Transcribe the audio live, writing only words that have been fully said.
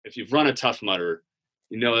if you've run a Tough Mudder,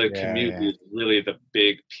 the community Yeah. is really the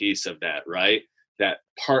big piece of that, right? That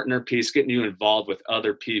partner piece, getting you involved with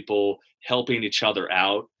other people, helping each other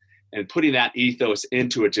out, and putting that ethos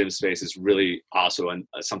into a gym space is really also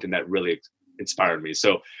something that really inspired me.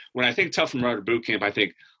 So when I think Tough Mudder Boot Camp, I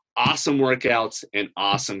think awesome workouts and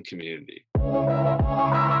awesome community.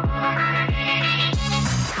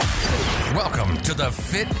 Welcome to the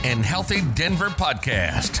Fit and Healthy Denver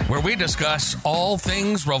podcast, where we discuss all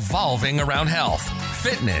things revolving around health,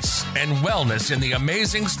 fitness, and wellness in the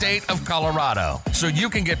amazing state of Colorado, so you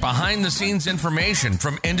can get behind-the-scenes information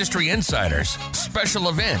from industry insiders, special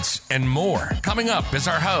events, and more. Coming up is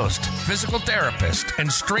our host, physical therapist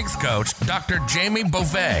and strength coach, Dr. Jamie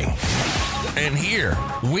Beauvais. And here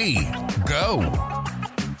we go.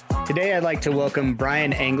 Today, I'd like to welcome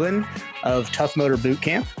Brian Anglin of Tough Mudder Boot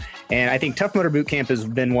Camp. And I think Tough Mudder Boot Camp has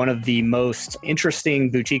been one of the most interesting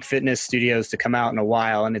boutique fitness studios to come out in a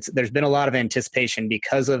while. And there's been a lot of anticipation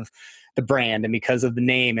because of the brand and because of the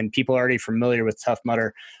name, and people are already familiar with Tough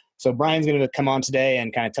Mudder. So Brian's going to come on today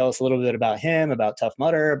and kind of tell us a little bit about him, about Tough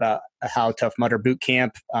Mudder, about how Tough Mudder Boot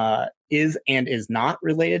Camp is and is not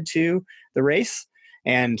related to the race,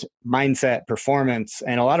 and mindset, performance,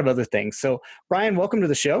 and a lot of other things. So Brian, welcome to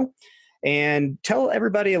the show. And tell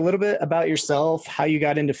everybody a little bit about yourself, how you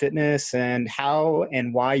got into fitness, and how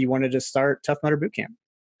and why you wanted to start Tough Mudder Boot Camp.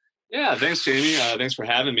 Yeah, thanks, Jamie. Thanks for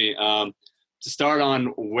having me. To start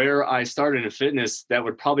on where I started in fitness, that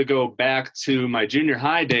would probably go back to my junior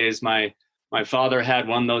high days. My father had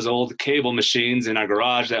one of those old cable machines in our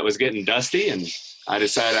garage that was getting dusty, and I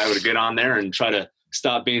decided I would get on there and try to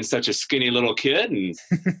stop being such a skinny little kid,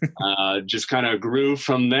 and just kind of grew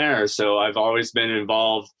from there. So I've always been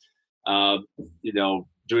involved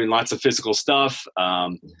doing lots of physical stuff.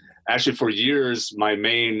 Actually, for years, my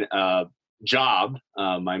main job,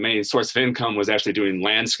 my main source of income was actually doing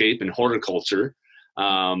landscape and horticulture,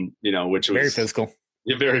 which was very physical.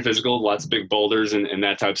 Yeah, very physical, lots of big boulders and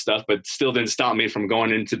that type of stuff, but still didn't stop me from going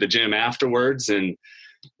into the gym afterwards and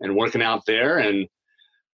working out there. And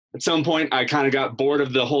at some point, I kind of got bored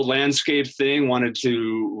of the whole landscape thing, wanted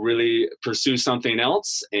to really pursue something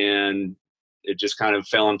else, and it just kind of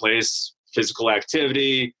fell in place. Physical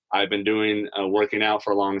activity. I've been doing working out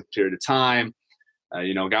for a long period of time.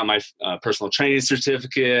 Got my personal training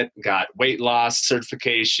certificate, got weight loss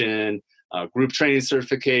certification, group training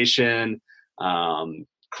certification,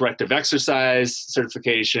 corrective exercise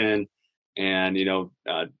certification, and,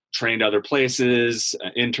 trained other places,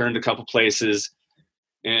 interned a couple places.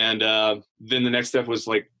 And then the next step was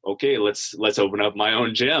like, okay, let's open up my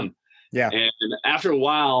own gym. Yeah. And after a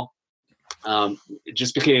while, it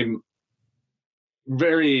just became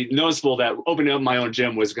very noticeable that opening up my own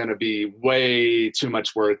gym was going to be way too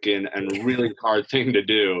much work and a really hard thing to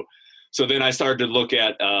do. So then I started to look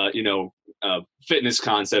at, fitness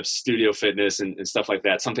concepts, studio fitness and stuff like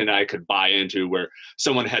that, something that I could buy into where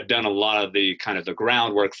someone had done a lot of the kind of the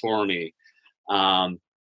groundwork for me.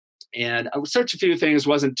 And I searched a few things,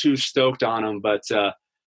 wasn't too stoked on them, but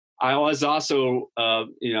I was also,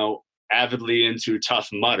 avidly into Tough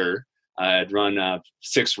Mudder. I had run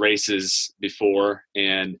 6 races before,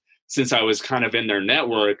 and since I was kind of in their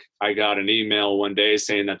network, I got an email one day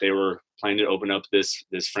saying that they were planning to open up this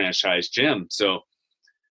franchise gym. So,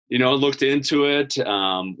 looked into it,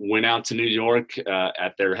 went out to New York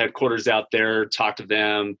at their headquarters out there, talked to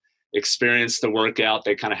them, experienced the workout.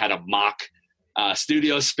 They kind of had a mock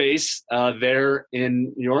studio space there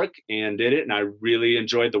in New York, and did it, and I really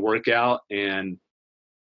enjoyed the workout, and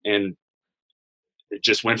it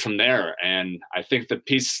just went from there. And I think the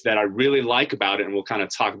piece that I really like about it, and we'll kind of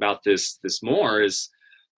talk about this more, is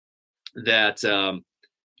that,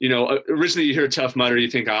 originally you hear Tough Mudder, you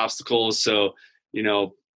think obstacles. So,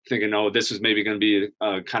 thinking, this was maybe going to be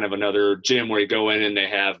kind of another gym where you go in and they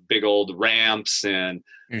have big old ramps and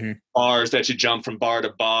bars that you jump from bar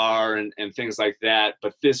to bar and things like that.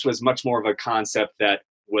 But this was much more of a concept that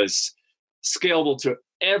was scalable to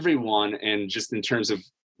everyone, and just in terms of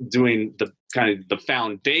doing the kind of the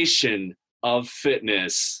foundation of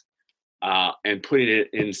fitness and putting it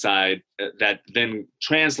inside that then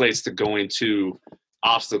translates to going to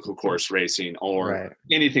obstacle course racing or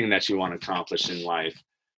anything that you want to accomplish in life.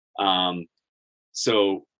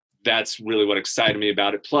 So that's really what excited me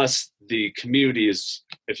about it. Plus the community is,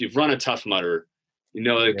 if you've run a Tough Mudder,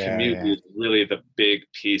 the community is really the big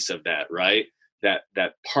piece of that, right?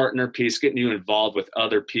 That partner piece, getting you involved with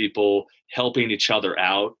other people, helping each other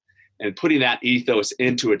out, and putting that ethos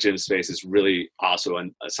into a gym space is really also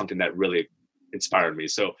something that really inspired me.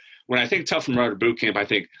 So when I think Tough Mudder Boot Camp, I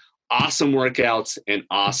think awesome workouts and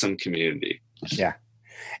awesome community. Yeah.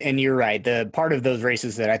 And you're right. The part of those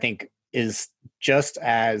races that I think is just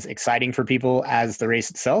as exciting for people as the race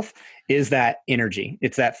itself is that energy.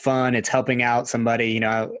 It's that fun. It's helping out somebody,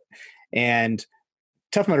 and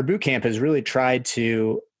Tough Mudder Boot Camp has really tried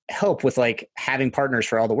to help with like having partners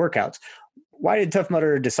for all the workouts. Why did Tough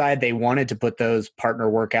Mudder decide they wanted to put those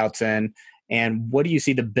partner workouts in? And what do you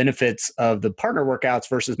see the benefits of the partner workouts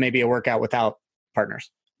versus maybe a workout without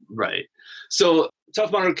partners? Right. So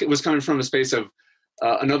Tough Mudder was coming from a space of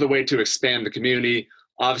another way to expand the community,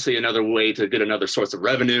 obviously another way to get another source of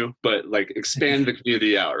revenue, but like expand the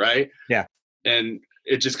community out, right? Yeah. And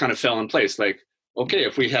it just kind of fell in place. Like, okay,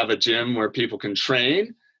 if we have a gym where people can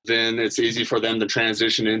train, then it's easy for them to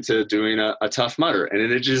transition into doing a Tough Mudder. And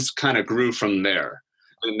then it just kind of grew from there.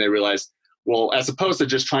 And they realized, well, as opposed to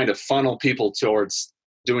just trying to funnel people towards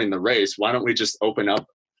doing the race, why don't we just open up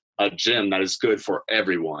a gym that is good for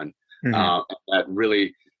everyone, that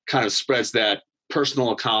really kind of spreads that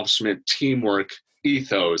personal accomplishment, teamwork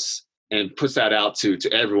ethos, and puts that out to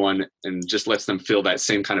everyone and just lets them feel that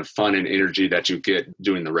same kind of fun and energy that you get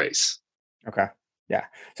doing the race. Okay. Yeah.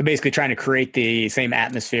 So basically trying to create the same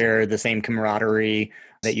atmosphere, the same camaraderie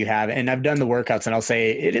that you have. And I've done the workouts and I'll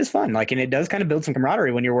say it is fun. Like, and it does kind of build some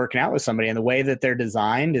camaraderie when you're working out with somebody, and the way that they're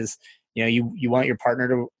designed is, you want your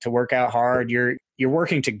partner to work out hard. You're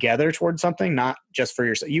working together towards something, not just for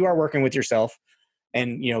yourself. You are working with yourself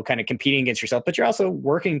and, kind of competing against yourself, but you're also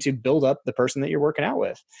working to build up the person that you're working out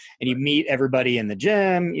with. And you meet everybody in the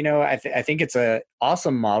gym. I think it's a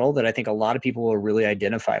awesome model that I think a lot of people will really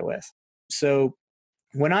identify with. So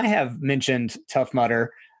when I have mentioned Tough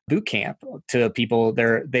Mudder Boot Camp to people,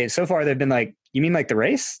 so far they've been like, you mean like the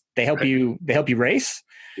race? They help you race?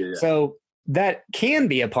 Yeah. So that can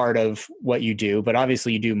be a part of what you do, but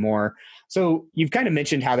obviously you do more. So you've kind of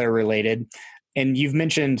mentioned how they're related, and you've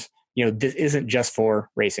mentioned, this isn't just for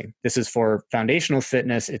racing. This is for foundational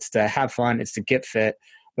fitness. It's to have fun. It's to get fit.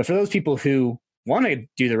 But for those people who want to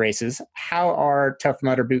do the races, how are Tough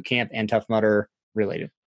Mudder Boot Camp and Tough Mudder related?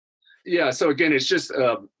 Yeah. So again, it's just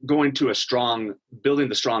building the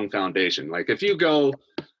strong foundation. Like if you go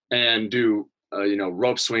and do,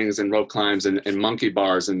 rope swings and rope climbs and monkey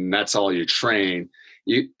bars, and that's all you train,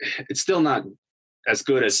 it's still not as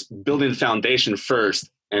good as building the foundation first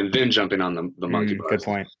and then jumping on the monkey bars. Good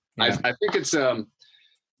point. Yeah. I think it's,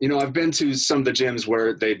 I've been to some of the gyms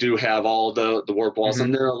where they do have all the warp walls,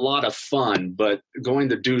 and they're a lot of fun, but going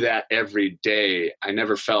to do that every day, I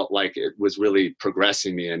never felt like it was really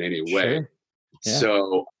progressing me in any way. Sure. Yeah.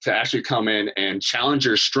 So to actually come in and challenge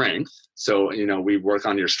your strength. So, we work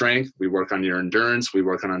on your strength, we work on your endurance, we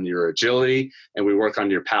work on your agility, and we work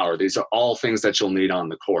on your power. These are all things that you'll need on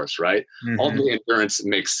the course, right? All the endurance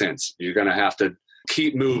makes sense. You're going to have to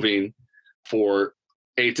keep moving for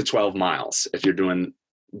 8 to 12 miles if you're doing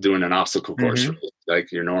an obstacle course race.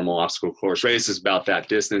 Like your normal obstacle course race is about that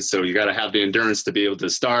distance. So you got to have the endurance to be able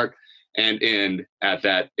to start and end at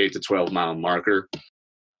that 8 to 12 mile marker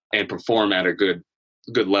and perform at a good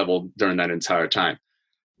level during that entire time.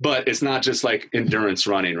 But it's not just like endurance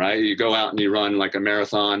running, right? You go out and you run like a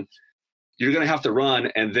marathon, you're going to have to run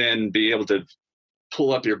and then be able to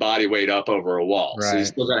pull up your body weight up over a wall. Right. So you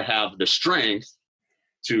still got to have the strength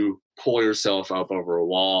to pull yourself up over a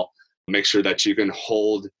wall. Make sure that you can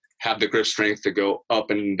have the grip strength to go up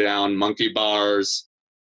and down monkey bars.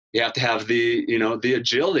 You have to have the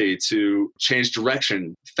agility to change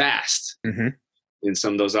direction fast. In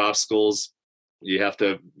some of those obstacles, you have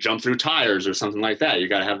to jump through tires or something like that. You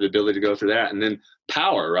got to have the ability to go through that. And then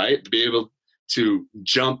power, right? To be able to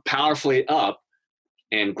jump powerfully up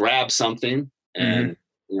and grab something and,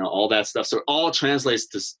 all that stuff. So it all translates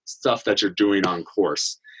to stuff that you're doing on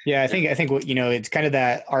course. Yeah, I think it's kind of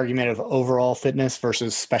that argument of overall fitness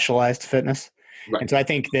versus specialized fitness. Right. And so I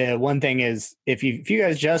think the one thing is if you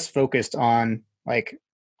guys just focused on like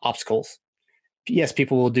obstacles, yes,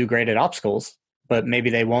 people will do great at obstacles, but maybe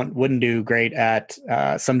they wouldn't do great at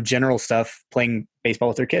some general stuff, playing baseball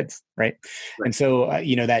with their kids, right? And so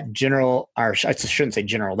that general, or I shouldn't say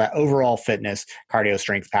general, that overall fitness, cardio,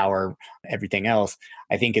 strength, power, everything else,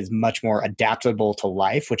 I think is much more adaptable to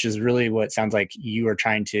life, which is really what it sounds like you are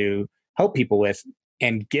trying to help people with.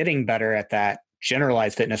 And getting better at that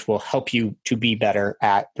generalized fitness will help you to be better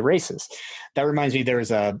at the races. That reminds me, there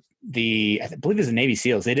was I believe it was the Navy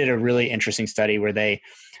SEALs. They did a really interesting study where they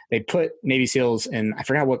put Navy SEALs in, I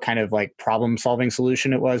forgot what kind of like problem solving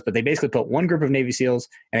solution it was, but they basically put one group of Navy SEALs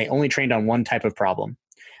and they only trained on one type of problem.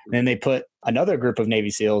 And then they put another group of Navy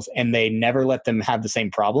SEALs and they never let them have the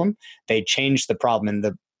same problem. They changed the problem. And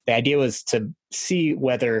the idea was to see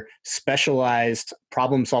whether specialized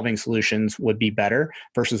problem solving solutions would be better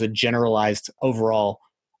versus a generalized overall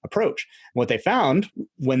approach. What they found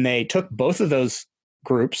when they took both of those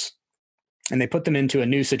groups and they put them into a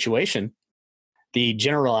new situation, the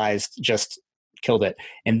generalized just killed it.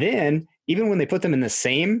 And then even when they put them in the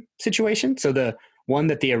same situation, so the one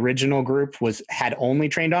that the original group had only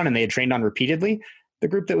trained on and they had trained on repeatedly, the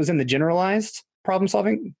group that was in the generalized problem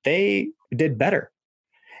solving, they did better.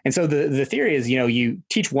 And so the theory is, you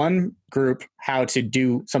teach one group how to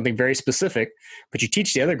do something very specific, but you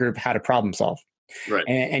teach the other group how to problem solve. Right.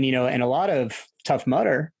 And a lot of Tough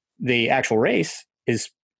Mudder, the actual race is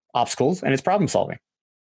obstacles and it's problem solving.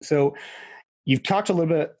 So you've talked a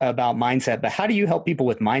little bit about mindset, but how do you help people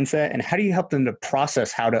with mindset and how do you help them to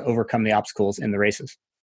process how to overcome the obstacles in the races?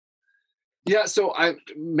 Yeah. So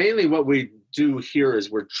mainly what we do here is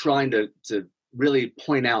we're trying to really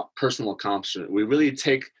point out personal accomplishment. We really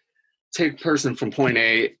take person from point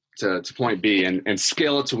A to point B and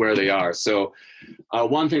scale it to where they are. So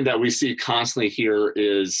one thing that we see constantly here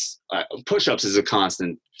is push-ups is a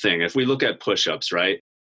constant thing. If we look at push-ups, right?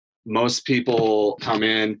 Most people come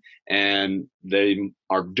in and they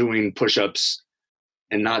are doing push-ups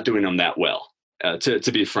and not doing them that well,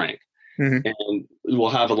 to be frank. Mm-hmm. And we'll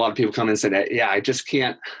have a lot of people come in and say, yeah,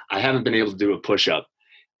 I haven't been able to do a push-up.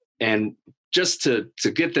 And just to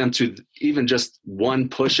get them to even just one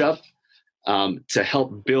push-up, to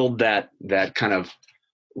help build that kind of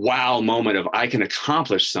wow moment of I can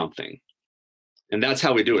accomplish something. And that's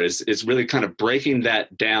how we do it, is really kind of breaking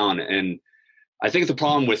that down. And I think the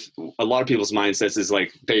problem with a lot of people's mindsets is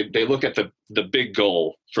like they look at the big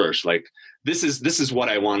goal first, like this is what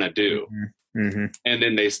I want to do. Mm-hmm. And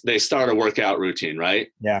then they start a workout routine, right?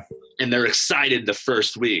 Yeah. And they're excited the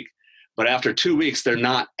first week, but after 2 weeks they're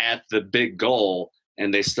not at the big goal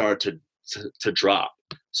and they start to drop.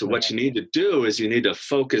 So what you need to do is you need to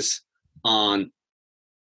focus on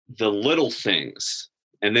the little things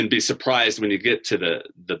and then be surprised when you get to the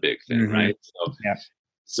big thing, mm-hmm. right? So, yeah.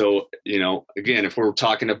 So, again, if we're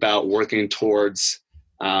talking about working towards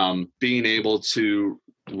being able to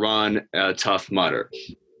run a Tough Mudder,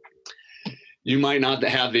 you might not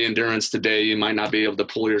have the endurance today. You might not be able to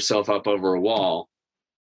pull yourself up over a wall,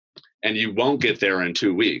 and you won't get there in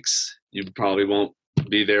 2 weeks. You probably won't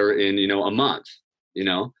be there in, a month,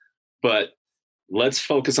 but let's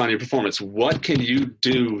focus on your performance. What can you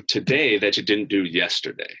do today that you didn't do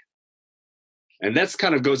yesterday? And that's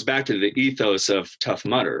kind of goes back to the ethos of Tough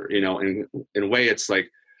Mudder, in a way it's like,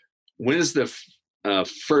 when's the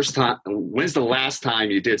last time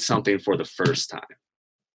you did something for the first time?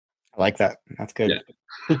 I like that. That's good.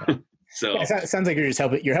 Yeah. So it sounds like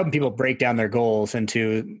you're helping people break down their goals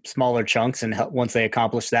into smaller chunks, and once they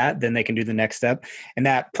accomplish that, then they can do the next step. And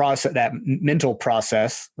that process, that mental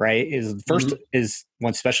process, right, is first mm-hmm. is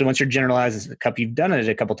especially once you're generalized, you've done it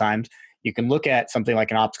a couple times, you can look at something like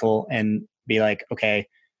an obstacle and be like, okay,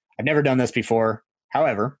 I've never done this before.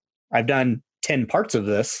 However, I've done 10 parts of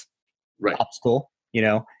this obstacle,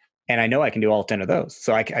 and I know I can do all 10 of those.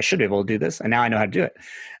 So I should be able to do this. And now I know how to do it.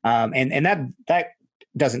 And that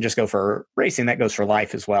doesn't just go for racing, that goes for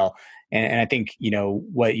life as well. And I think,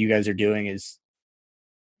 what you guys are doing is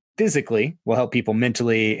physically will help people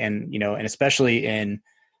mentally and especially in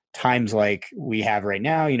times like we have right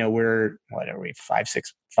now, we're,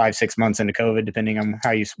 5-6 months into COVID, depending on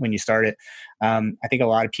when you start it. I think a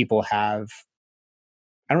lot of people have,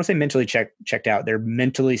 I don't want to say mentally checked out. They're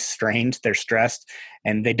mentally strained, they're stressed,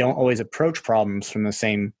 and they don't always approach problems from the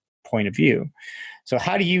same point of view. So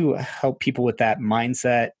how do you help people with that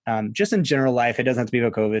mindset, just in general life? It doesn't have to be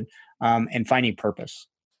about COVID, and finding purpose.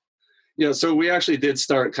 Yeah, so we actually did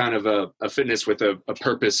start kind of a fitness with a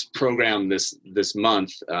purpose program this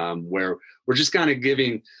month, where we're just kind of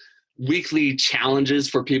giving weekly challenges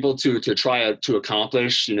for people to try to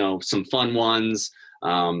accomplish, some fun ones,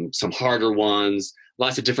 some harder ones,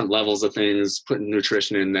 lots of different levels of things, putting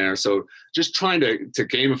nutrition in there. So just trying to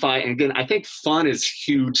gamify. And again, I think fun is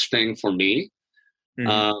a huge thing for me.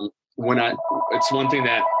 Mm-hmm. It's one thing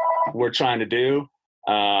that we're trying to do.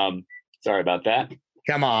 Sorry about that.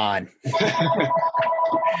 Come on. I'm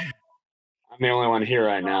the only one here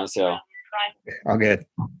right now, so. All good.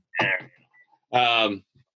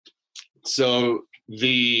 So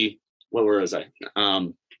where was I?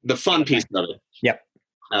 The fun piece of it. Yep.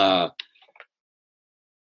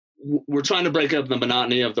 We're trying to break up the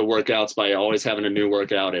monotony of the workouts by always having a new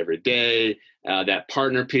workout every day. That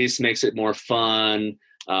partner piece makes it more fun.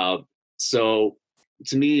 So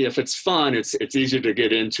to me, if it's fun, it's easier to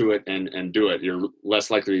get into it and do it. You're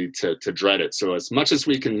less likely to dread it. So as much as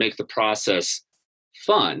we can make the process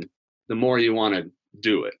fun, the more you want to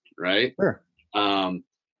do it, right? Sure.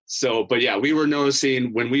 But yeah, we were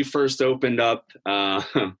noticing when we first opened up,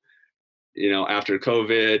 after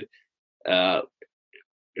COVID,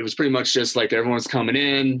 it was pretty much just like everyone's coming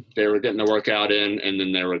in, they were getting the workout in, and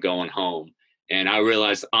then they were going home. And I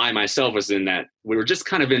realized I myself was in that. We were just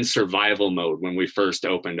kind of in survival mode when we first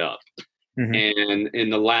opened up. Mm-hmm. And in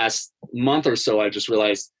the last month or so, I just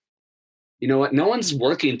realized, you know what? No one's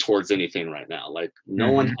working towards anything right now. Like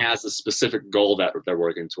no one has a specific goal that they're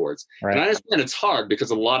working towards. Right. And I understand it's hard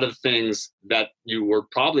because a lot of things that you were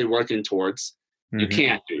probably working towards, you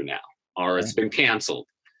can't do now, or it's been canceled.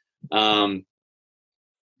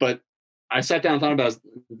 But I sat down and thought about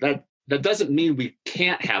that. That doesn't mean we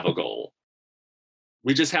can't have a goal.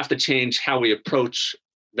 We just have to change how we approach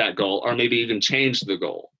that goal, or maybe even change the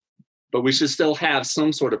goal. But we should still have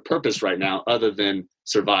some sort of purpose right now other than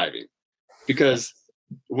surviving. Because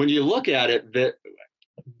when you look at it,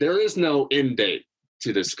 there is no end date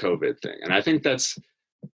to this COVID thing. And I think that's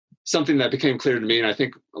something that became clear to me. And I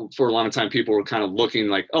think for a long time, people were kind of looking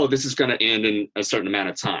like, oh, this is going to end in a certain amount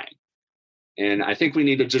of time. And I think we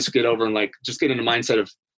need to just get over and just get in the mindset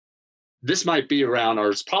of this might be around, or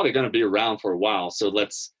it's probably going to be around for a while. So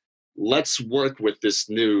let's work with this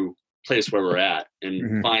new place where we're at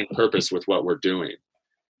and find purpose with what we're doing.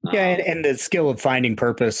 Yeah. And the skill of finding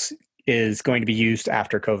purpose is going to be used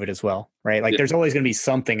after COVID as well, right? Like there's always going to be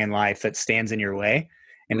something in life that stands in your way.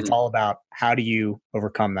 And it's all about how do you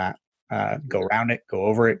overcome that, go around it, go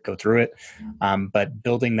over it, go through it. But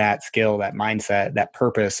building that skill, that mindset, that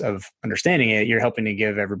purpose of understanding it, you're helping to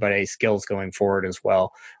give everybody skills going forward as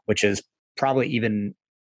well, which is probably even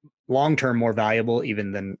long-term more valuable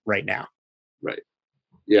even than right now. Right.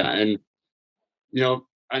 Yeah. And,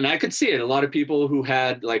 and I could see it. A lot of people who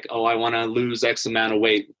had like, oh, I want to lose X amount of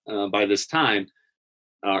weight by this time.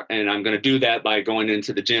 And I'm going to do that by going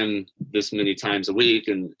into the gym this many times a week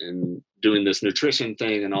and doing this nutrition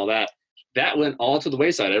thing and all that. That went all to the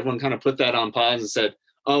wayside. Everyone kind of put that on pause and said,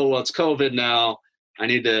 oh, well, it's COVID now. I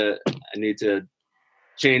need to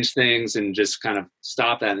change things and just kind of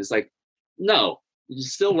stop that. And it's like, no, you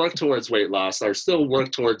still work towards weight loss, or still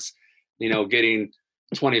work towards, getting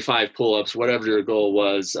 25 pull-ups, whatever your goal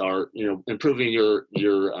was, or, improving your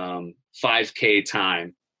 5K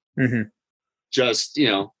time. Just,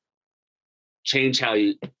 change how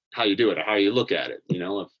you do it, or how you look at it.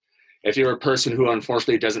 If you're a person who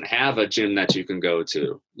unfortunately doesn't have a gym that you can go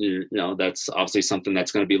to, that's obviously something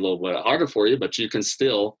that's going to be a little bit harder for you, but you can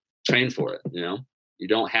still train for it. You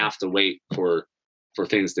don't have to wait for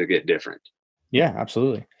things to get different. Yeah,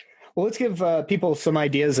 absolutely. Well, let's give people some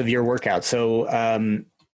ideas of your workout. So, I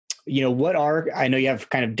know you have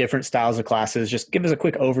kind of different styles of classes. Just give us a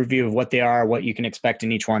quick overview of what they are, what you can expect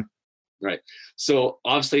in each one. Right. So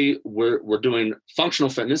obviously we're doing functional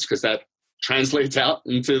fitness because that translates out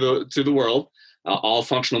into the world. All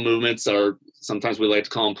functional movements are, sometimes we like to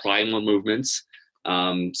call them primal movements.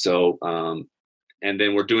 And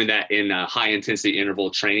then we're doing that in high intensity interval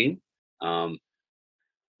training.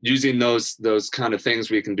 Using those kind of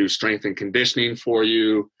things, we can do strength and conditioning for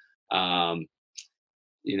you. We'll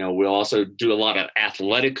also do a lot of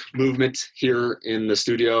athletic movement here in the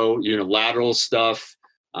studio, unilateral stuff.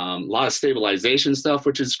 A lot of stabilization stuff,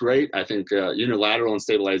 which is great. I think unilateral and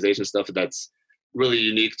stabilization stuff that's really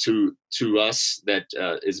unique to us, that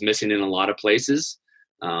is missing in a lot of places.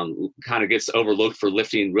 Kind of gets overlooked for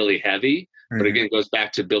lifting really heavy, but again, it goes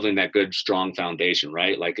back to building that good, strong foundation,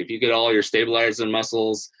 right? Like if you get all your stabilizer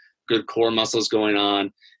muscles, good core muscles going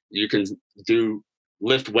on, you can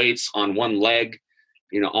lift weights on one leg.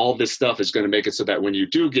 All this stuff is going to make it so that when you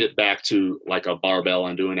do get back to like a barbell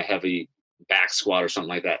and doing a heavy back squat or something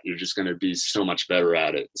like that, you're just going to be so much better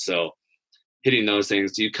at it. So hitting those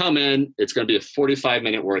things, you come in, it's going to be a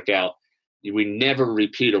 45-minute workout. We never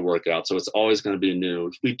repeat a workout, so it's always going to be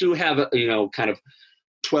new. We do have kind of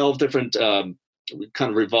 12 different we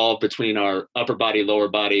kind of revolve between our upper body, lower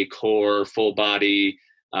body, core, full body,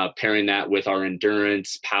 pairing that with our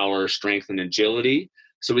endurance, power, strength, and agility.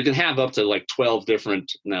 So we can have up to like 12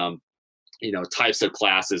 different types of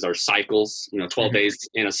classes or cycles, 12 days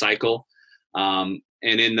in a cycle. And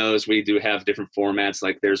in those, we do have different formats.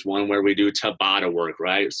 Like there's one where we do Tabata work,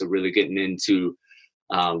 right? So really getting into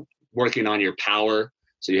working on your power.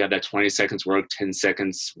 So you have that 20 seconds work, 10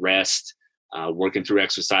 seconds rest, working through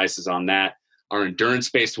exercises on that. Our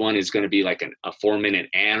endurance-based one is going to be like a 4-minute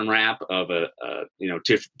AMRAP of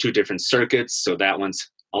two different circuits. So that one's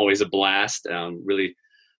always a blast. Really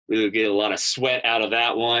get a lot of sweat out of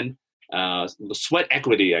that one. Sweat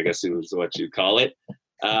equity, I guess is what you call it.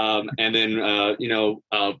 And then,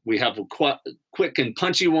 we have quick and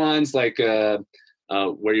punchy ones like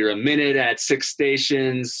where you're a minute at 6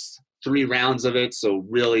 stations, 3 rounds of it. So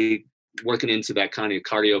really working into that kind of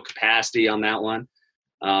cardio capacity on that one.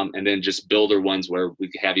 and then just builder ones where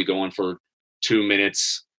we have you going for 2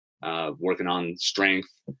 minutes, working on strength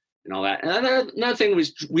and all that. And another thing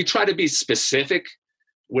was we try to be specific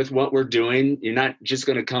with what we're doing. You're not just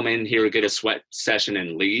going to come in here, get a sweat session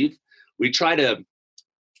and leave. We try to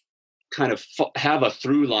kind of have a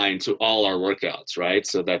through line to all our workouts, right?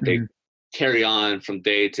 So that they carry on from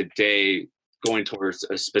day to day, going towards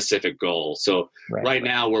a specific goal. So right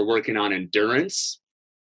now we're working on endurance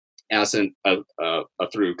as a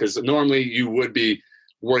through, because normally you would be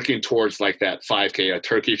working towards like that 5K, a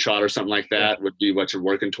turkey trot or something like that would be what you're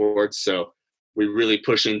working towards. So we really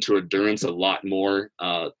push into endurance a lot more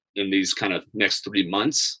in these kind of next 3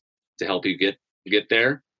 months to help you get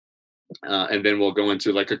there. And then we'll go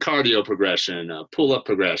into like a cardio progression, a pull-up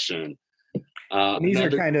progression. These are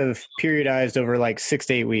kind of periodized over like 6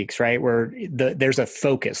 to 8 weeks, right? Where there's a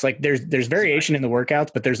focus. Like there's variation in the workouts,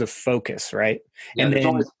 but there's a focus, right? Yeah, and there's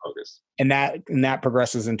then always a focus. And that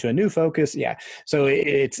progresses into a new focus. Yeah. So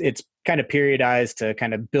it's kind of periodized to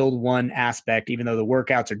kind of build one aspect, even though the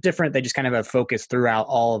workouts are different. They just kind of have focus throughout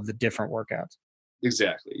all of the different workouts.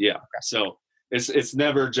 Exactly. Yeah. Okay. So it's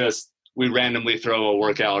never just we randomly throw a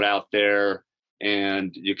workout out there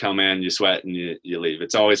and you come in, you sweat, and you leave.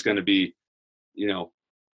 It's always going to be,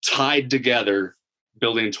 tied together,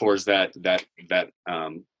 building towards that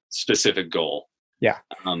specific goal. Yeah.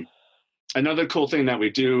 Another cool thing that we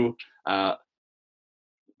do,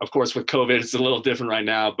 of course, with COVID, it's a little different right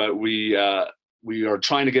now, but we are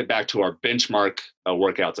trying to get back to our benchmark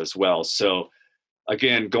workouts as well. So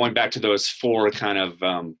again, going back to those 4 kind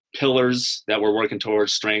of pillars that we're working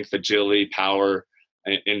towards: strength, agility, power,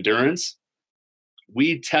 endurance.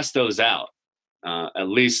 We test those out at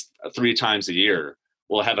least 3 times a year.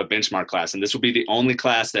 We'll have a benchmark class, and this will be the only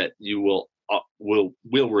class that you will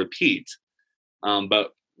repeat.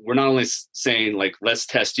 But we're not only saying like, let's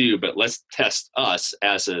test you, but let's test us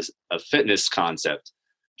as a fitness concept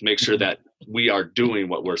to make sure that we are doing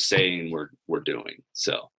what we're saying we're doing.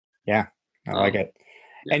 So yeah, I like it.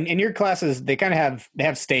 Yeah. And in your classes, they kind of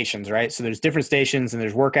have stations, right? So there's different stations and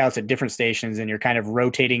there's workouts at different stations, and you're kind of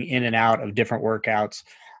rotating in and out of different workouts.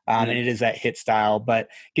 And it is that HIIT style, but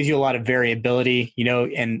gives you a lot of variability,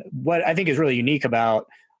 and what I think is really unique about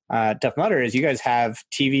Tough Mudder is you guys have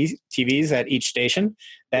TVs at each station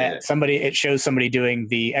that it shows somebody doing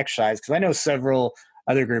the exercise. Cause I know several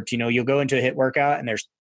other groups, you'll go into a HIIT workout and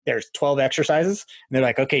there's 12 exercises and they're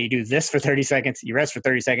like, okay, you do this for 30 seconds, you rest for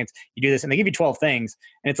 30 seconds, you do this, and they give you 12 things.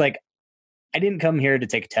 And it's like, I didn't come here to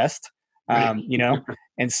take a test.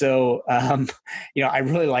 And so, I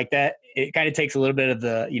really like that. It kind of takes a little bit of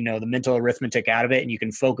the, the mental arithmetic out of it, and you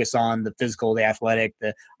can focus on the physical, the athletic,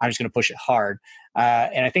 I'm just going to push it hard.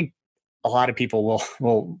 And I think a lot of people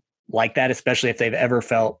will like that, especially if they've ever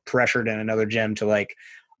felt pressured in another gym to like,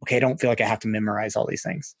 okay, I don't feel like I have to memorize all these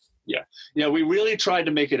things. Yeah. Yeah. We really tried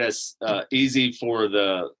to make it as easy for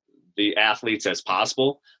the athletes as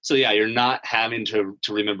possible. So yeah, you're not having to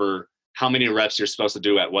remember how many reps you're supposed to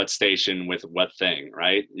do at what station with what thing,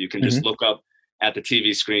 right? You can just look up at the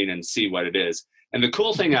TV screen and see what it is. And the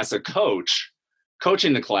cool thing as a coach,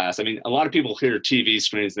 coaching the class, I mean, a lot of people hear TV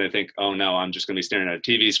screens and they think, oh no, I'm just going to be staring at a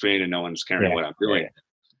TV screen and no one's caring what I'm doing. Yeah.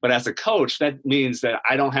 But as a coach, that means that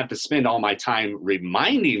I don't have to spend all my time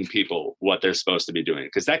reminding people what they're supposed to be doing,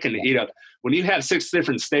 because that can eat up. When you have 6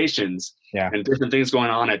 different stations and different things going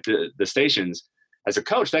on at the stations, as a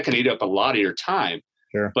coach, that can eat up a lot of your time.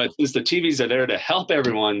 Sure. But since the TVs are there to help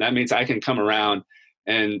everyone, that means I can come around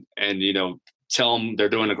and tell them they're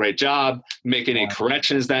doing a great job, make any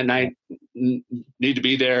corrections that night need to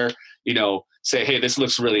be there, say, hey, this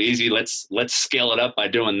looks really easy. Let's scale it up by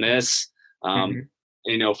doing this.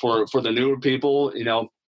 For the newer people,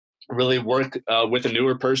 really work with a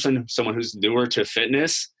newer person, someone who's newer to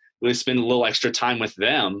fitness, really spend a little extra time with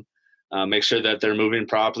them, make sure that they're moving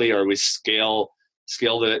properly, or we scale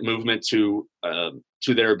the movement to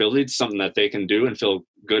their ability. It's something that they can do and feel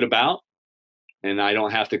good about. And I don't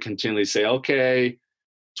have to continually say, okay,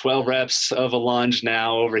 12 reps of a lunge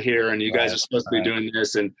now over here, and you guys are supposed to be doing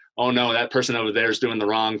this, and oh no, that person over there is doing the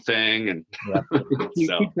wrong thing. And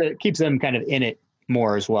so keeps them kind of in it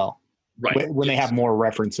more as well. Right. When they have more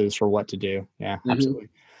references for what to do. Yeah, absolutely.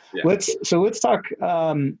 Yeah. Let's talk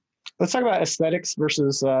about aesthetics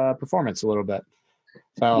versus performance a little bit.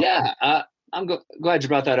 So I'm glad you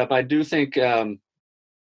brought that up. I do think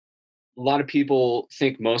a lot of people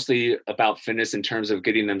think mostly about fitness in terms of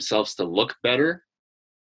getting themselves to look better.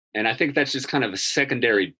 And I think that's just kind of a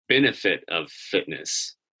secondary benefit of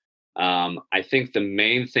fitness. I think the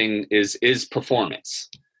main thing is performance.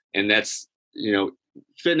 And that's,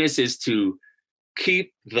 fitness is to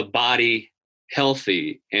keep the body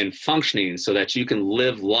healthy and functioning so that you can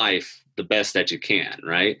live life the best that you can,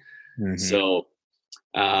 right? Mm-hmm. So,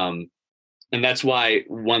 and that's why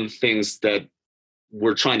one of the things that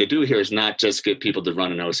we're trying to do here is not just get people to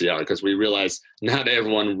run an OCR, because we realize not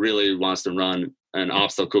everyone really wants to run an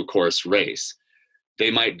obstacle course race. They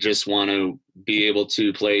might just want to be able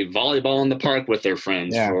to play volleyball in the park with their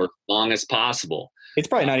friends for as long as possible. It's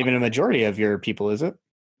probably not even a majority of your people, is it?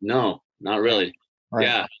 No, not really. Right.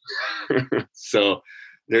 Yeah. So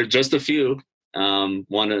there are just a few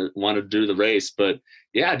want to do the race, but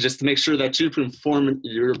yeah, just to make sure that you perform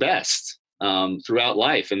your best throughout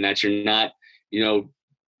life, and that you're not,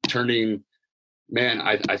 turning, man,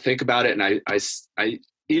 I think about it, and I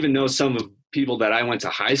even know some of people that I went to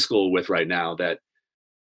high school with right now that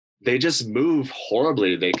they just move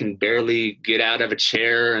horribly. They can barely get out of a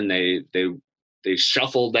chair, and they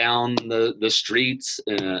shuffle down the streets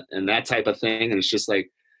and that type of thing. And it's just like,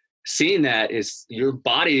 seeing that is, your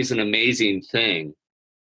body is an amazing thing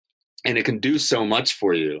and it can do so much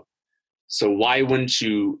for you. So why wouldn't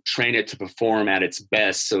you train it to perform at its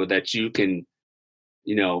best so that you can,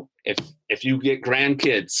 if you get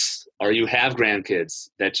grandkids or you have grandkids,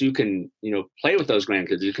 that you can, play with those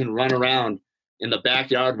grandkids. You can run around in the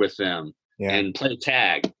backyard with them and play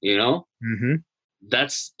tag, Mm-hmm.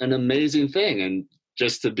 That's an amazing thing. And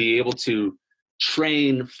just to be able to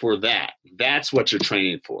train for that's what you're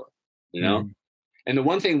training for, Mm-hmm. And the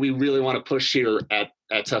one thing we really want to push here at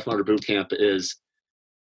Tough Mudder Boot Camp is,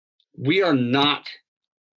 we are not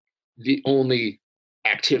the only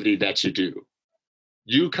activity that you do.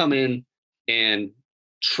 You come in and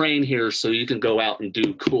train here so you can go out and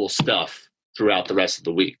do cool stuff throughout the rest of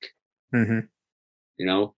the week. Mm-hmm.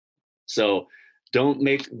 So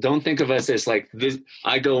don't think of us as like this.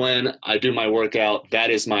 I go in, I do my workout. That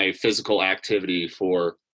is my physical activity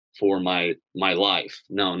for my life.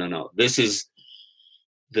 No. This is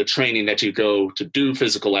the training that you go to do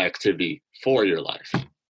physical activity for your life.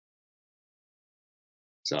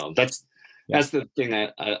 So that's the thing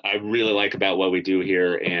that I really like about what we do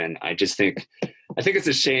here. And I think it's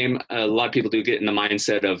a shame a lot of people do get in the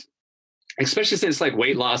mindset of, especially since like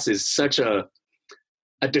weight loss is such a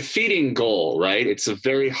defeating goal, right? It's a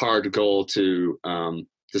very hard goal to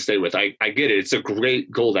stay with. I get it. It's a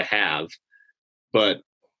great goal to have, but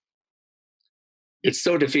it's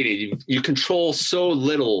so defeating. You control so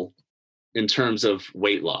little in terms of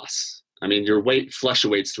weight loss. I mean, your weight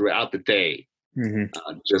fluctuates throughout the day, mm-hmm.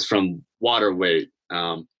 Just from water weight,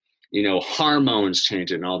 hormones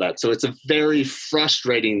changing and all that. So it's a very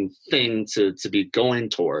frustrating thing to be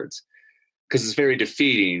going towards, because it's very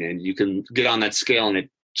defeating, and you can get on that scale and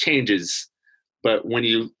it changes. But when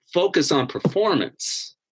you focus on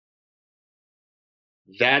performance,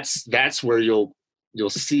 that's where you'll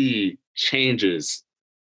see changes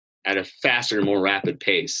at a faster, more rapid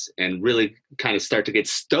pace, and really kind of start to get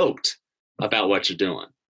stoked about what you're doing.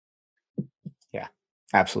 Yeah,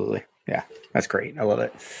 absolutely. Yeah, that's great. I love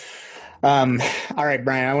it. All right,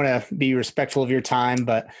 Brian, I want to be respectful of your time,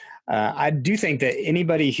 but I do think that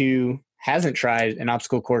anybody who hasn't tried an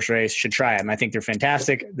obstacle course race should try them. I think they're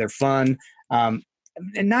fantastic. They're fun. And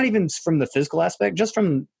not even from the physical aspect, just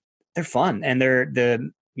from they're fun, and they're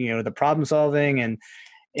the problem solving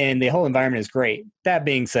and the whole environment is great. That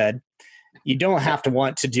being said, you don't have to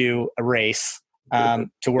want to do a race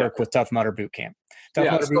to work with Tough Mudder Boot Camp. Tough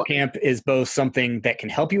Mudder Boot Camp is both something that can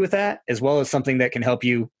help you with that, as well as something that can help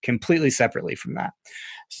you completely separately from that.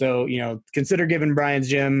 So, consider giving Brian's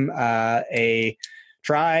gym a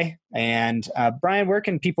try. And Brian, where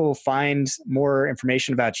can people find more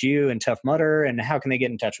information about you and Tough Mudder, and how can they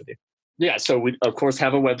get in touch with you? Yeah, so we, of course,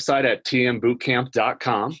 have a website at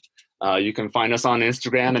tmbootcamp.com. You can find us on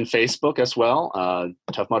Instagram and Facebook as well,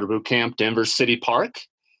 Tough Mudder Boot Camp, Denver City Park.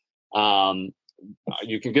 You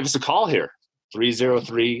can give us a call here,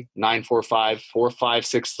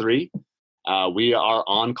 303-945-4563. We are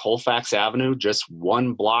on Colfax Avenue, just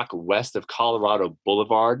one block west of Colorado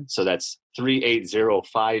Boulevard. So that's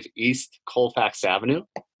 3805 East Colfax Avenue.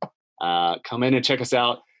 Come in and check us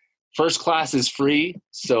out. First class is free,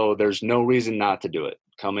 so there's no reason not to do it.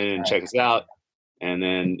 Come in and check us out, and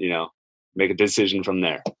then, make a decision from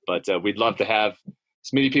there. But we'd love to have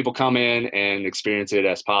as many people come in and experience it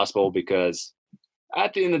as possible, because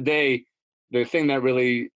at the end of the day, the thing that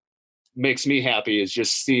really makes me happy is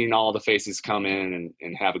just seeing all the faces come in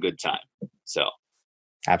and have a good time. So.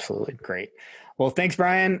 Absolutely. Great. Well, thanks,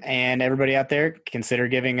 Brian, and everybody out there, consider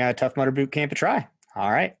giving Tough Mudder Boot Camp a try. All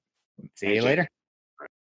right. See you later.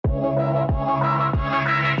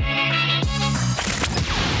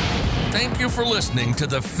 Thank you for listening to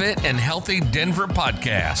the Fit and Healthy Denver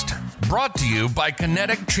podcast, brought to you by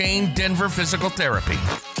Kinetic Chain Denver Physical Therapy.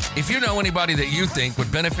 If you know anybody that you think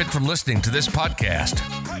would benefit from listening to this podcast,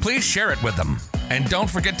 please share it with them. And don't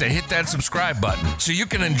forget to hit that subscribe button so you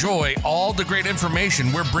can enjoy all the great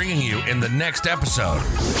information we're bringing you in the next episode.